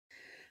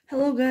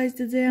Hello guys,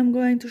 today I'm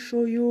going to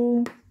show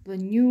you the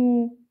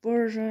new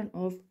version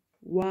of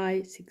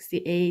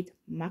Y68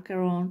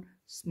 Macaron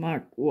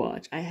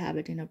smartwatch. I have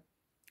it in a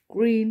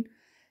green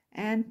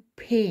and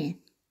pink.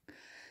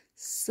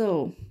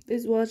 So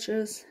these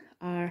watches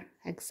are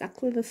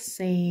exactly the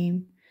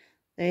same.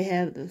 They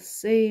have the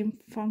same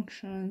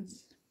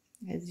functions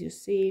as you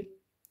see.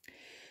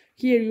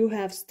 Here you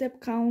have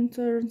step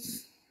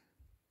counters,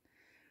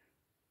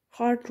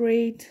 heart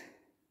rate,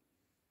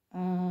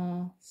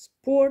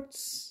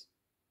 sports,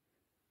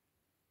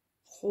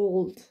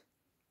 hold,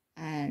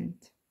 and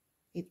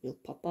it will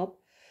pop up.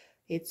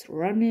 It's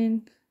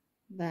running,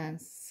 then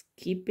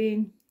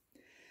skipping,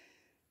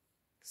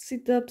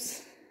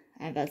 sit-ups,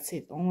 and that's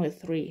it. Only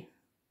 3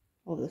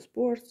 of the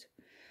sports.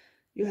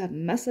 You have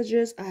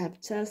messages. I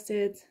have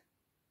tested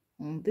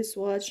on this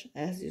watch,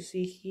 as you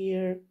see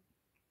here.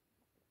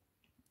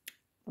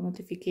 A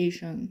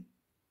notification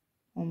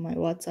on my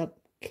WhatsApp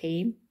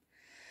came.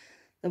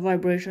 The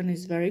vibration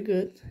is very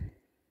good.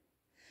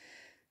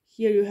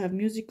 Here you have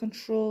music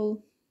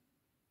control,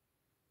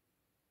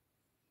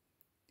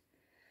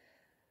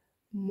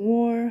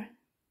 more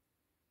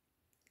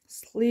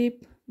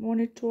sleep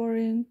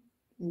monitoring,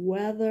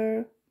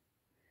 weather,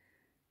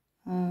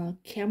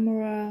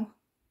 camera,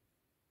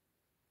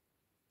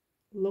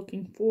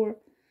 looking for,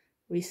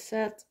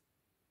 reset,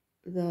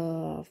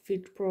 the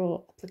Fit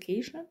Pro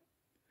application,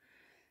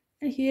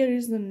 and here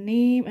is the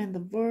name and the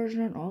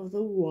version of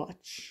the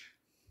watch.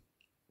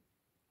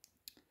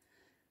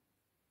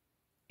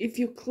 If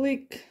you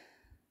click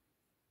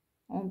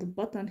on the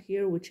button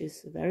here, which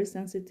is very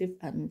sensitive,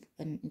 and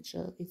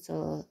it's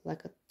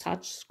like a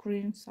touch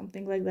screen,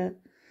 something like that.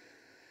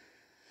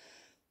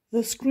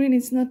 The screen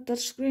is not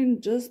touch screen,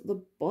 just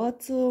the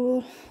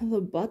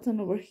button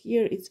over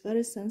here. It's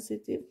very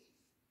sensitive.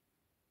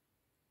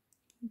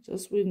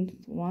 Just with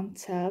one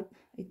tap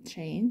it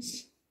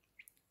changes.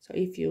 So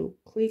if you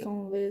click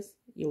on this,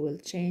 you will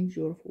change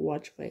your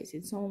watch face.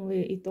 It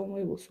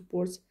only will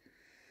support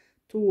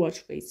 2 watch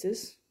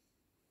faces.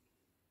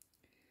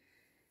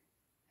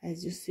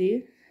 As you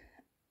see,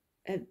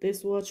 at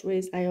this watch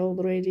face I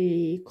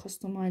already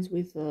customized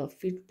with the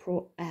Fit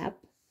Pro app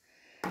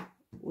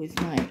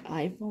with my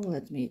iPhone.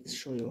 Let me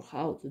show you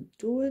how to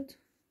do it.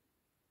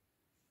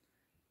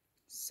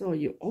 So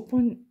you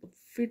open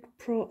Fit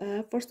Pro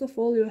app. First of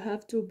all, you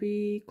have to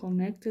be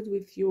connected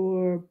with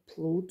your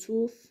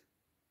Bluetooth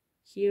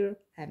here,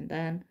 and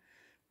then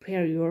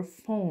pair your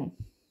phone.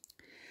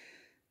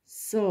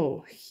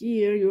 So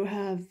here you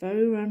have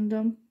very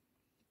random,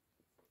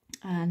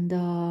 and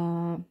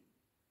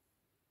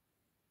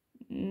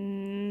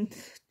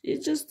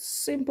it's just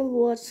simple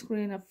watch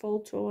screen, a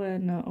photo,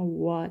 and a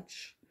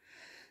watch.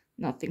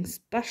 Nothing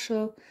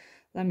special.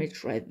 Let me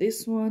try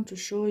this one to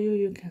show you.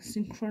 You can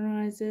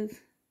synchronize it.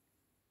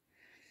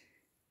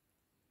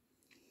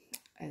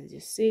 As you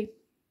see,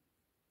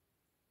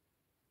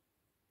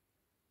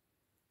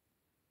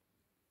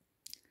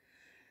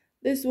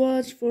 this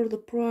watch for the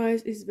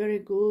price is very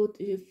good.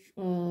 If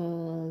the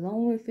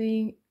only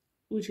thing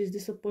which is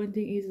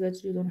disappointing is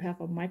that you don't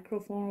have a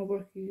microphone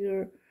over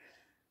here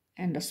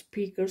and a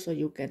speaker so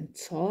you can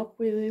talk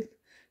with it.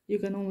 You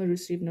can only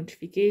receive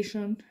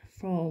notification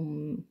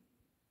from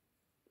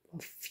a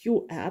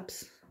few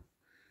apps.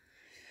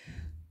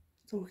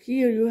 So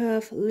here you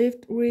have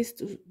lift wrist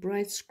to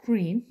bright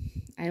screen.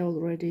 I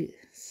already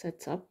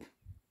set up.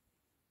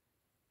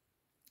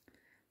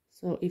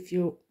 So if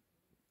you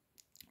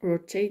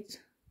rotate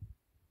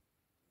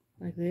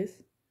like this,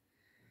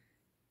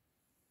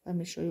 let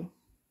me show you,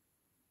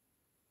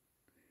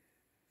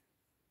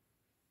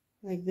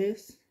 like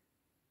this.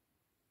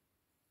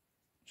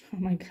 Oh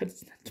my god,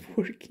 it's not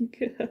working.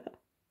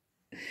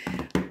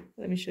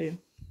 Let me show you,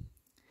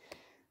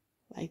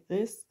 like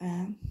this,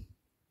 and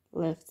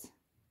left.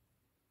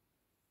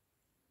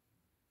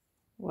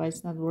 Why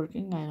it's not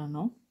working, I don't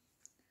know.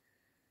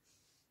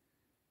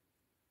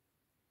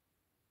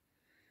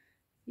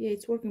 Yeah,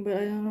 it's working, but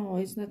I don't know,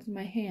 it's not in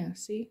my hand.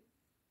 See,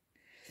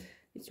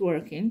 it's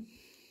working.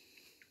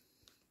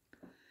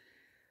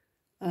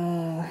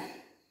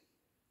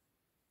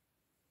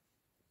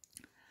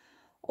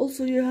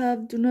 Also, you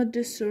have do not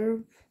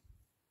disturb.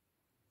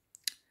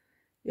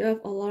 You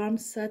have alarm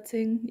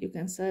setting. You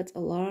can set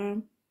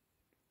alarm,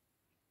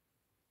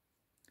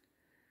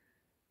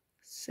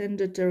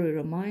 mandatory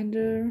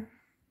reminder.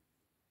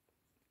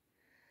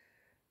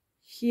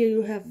 Here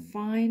you have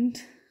find.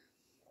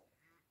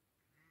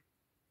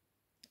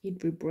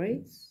 It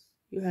vibrates.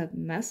 You have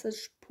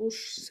message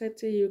push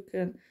setting. You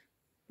can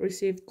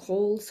receive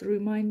calls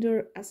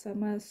reminder,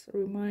 SMS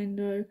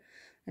reminder,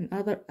 and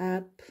other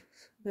apps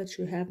that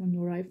you have on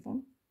your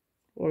iPhone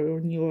or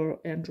on your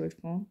Android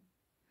phone.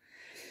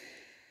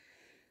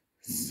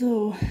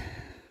 So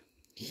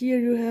here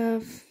you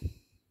have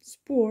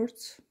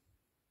sports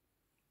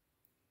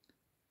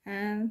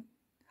and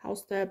how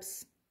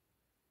steps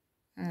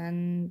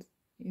and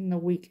in a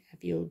week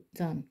have you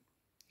done.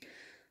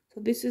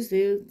 So this is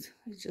it.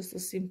 It's just a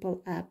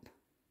simple app.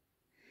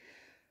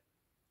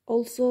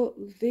 Also,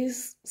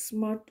 this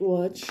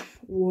smartwatch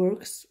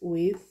works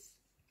with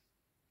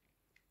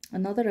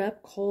another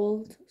app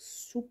called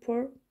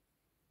Super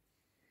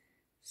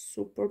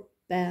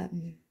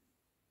Band.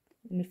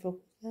 Let me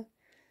focus that.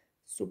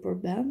 Super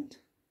Band.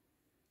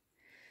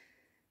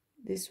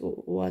 This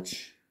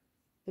watch,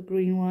 the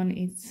green one,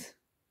 is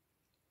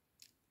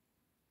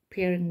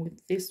pairing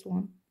with this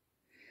one.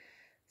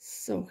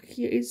 So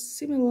here it's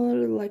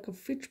similar like a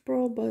Fitch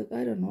Pro, but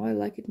I don't know, I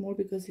like it more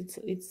because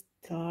it's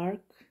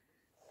dark.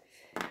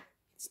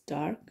 It's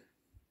dark.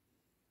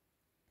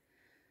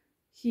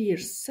 Here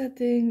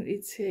setting,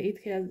 it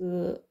has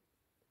the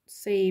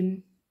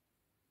same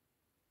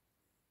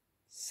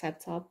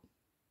setup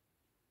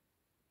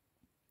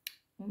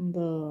on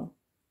the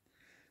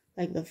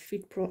like the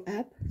Fit Pro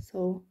app.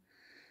 So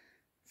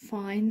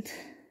find,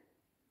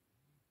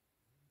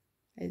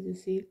 as you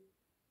see,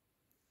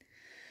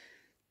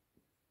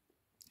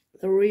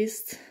 the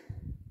wrist,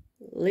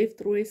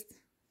 lift wrist.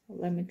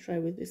 Let me try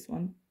with this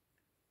one.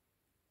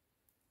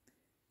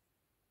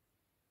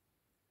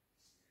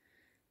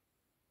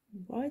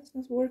 Why it's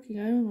not working?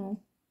 I don't know.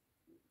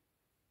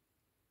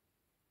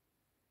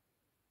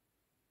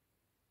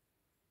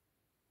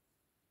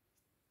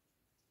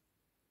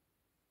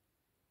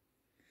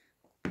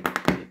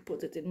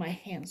 Put it in my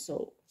hand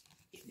so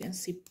you can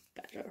see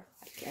better.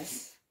 I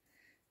guess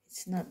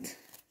it's not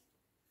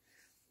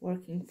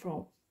working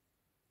from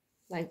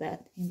like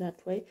that, in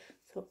that way.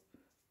 So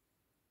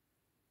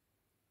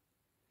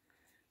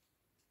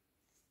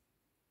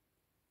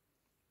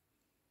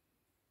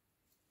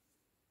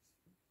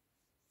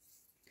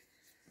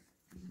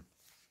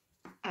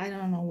I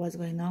don't know what's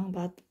going on,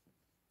 but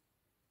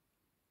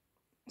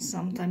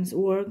sometimes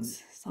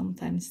works,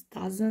 sometimes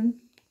doesn't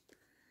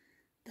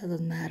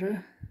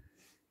matter.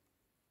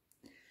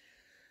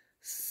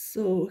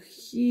 So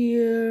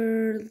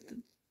here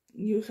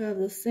you have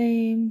the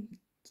same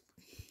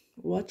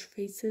watch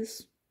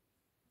faces.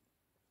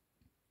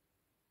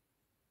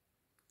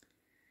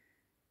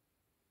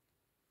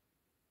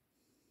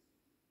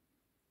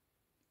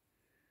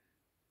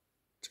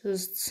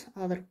 Just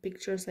other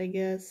pictures, I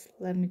guess.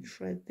 Let me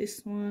try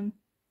this one.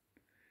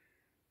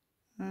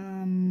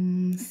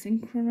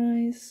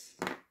 Synchronize.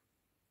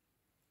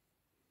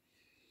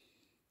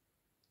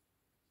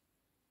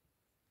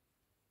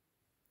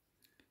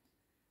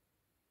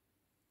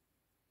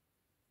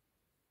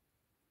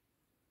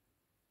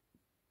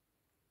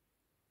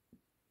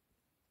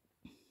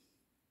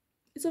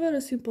 It's a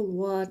very simple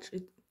watch.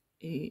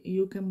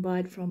 You can buy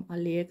it from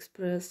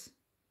AliExpress.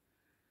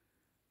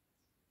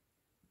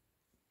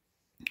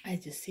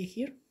 As you see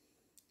here,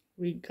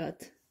 we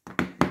got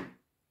the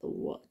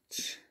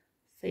watch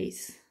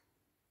face.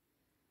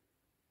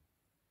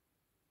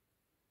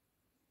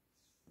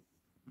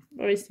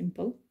 Very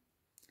simple.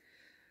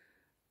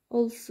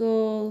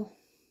 Also,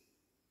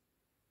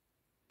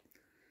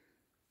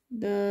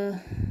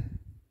 if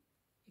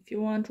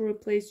you want to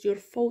replace your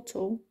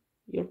photo,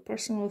 your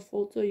personal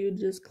photo, you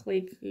just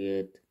click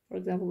it, for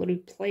example,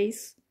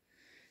 replace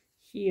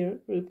here,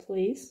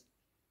 replace,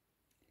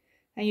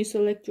 and you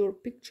select your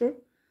picture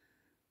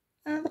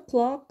and the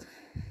clock,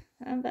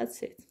 and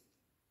that's it.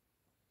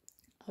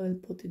 I will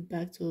put it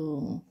back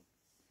to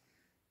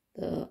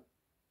the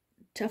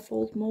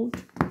default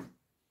mode.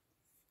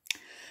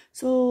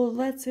 So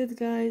that's it,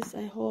 guys.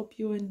 I hope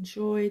you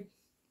enjoyed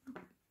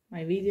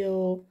my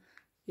video.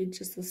 It's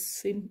just a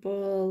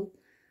simple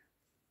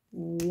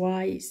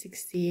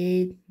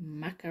Y68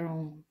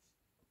 Macaron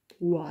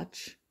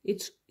watch.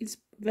 It's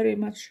very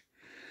much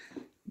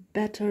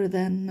better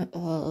than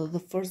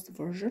the first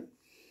version.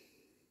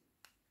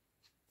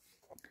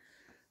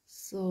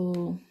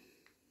 So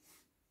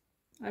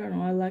I don't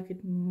know, I like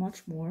it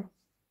much more.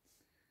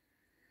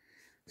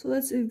 So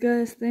that's it,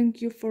 guys.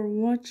 Thank you for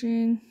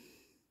watching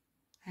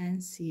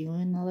and see you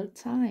another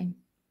time.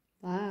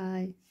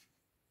 Bye.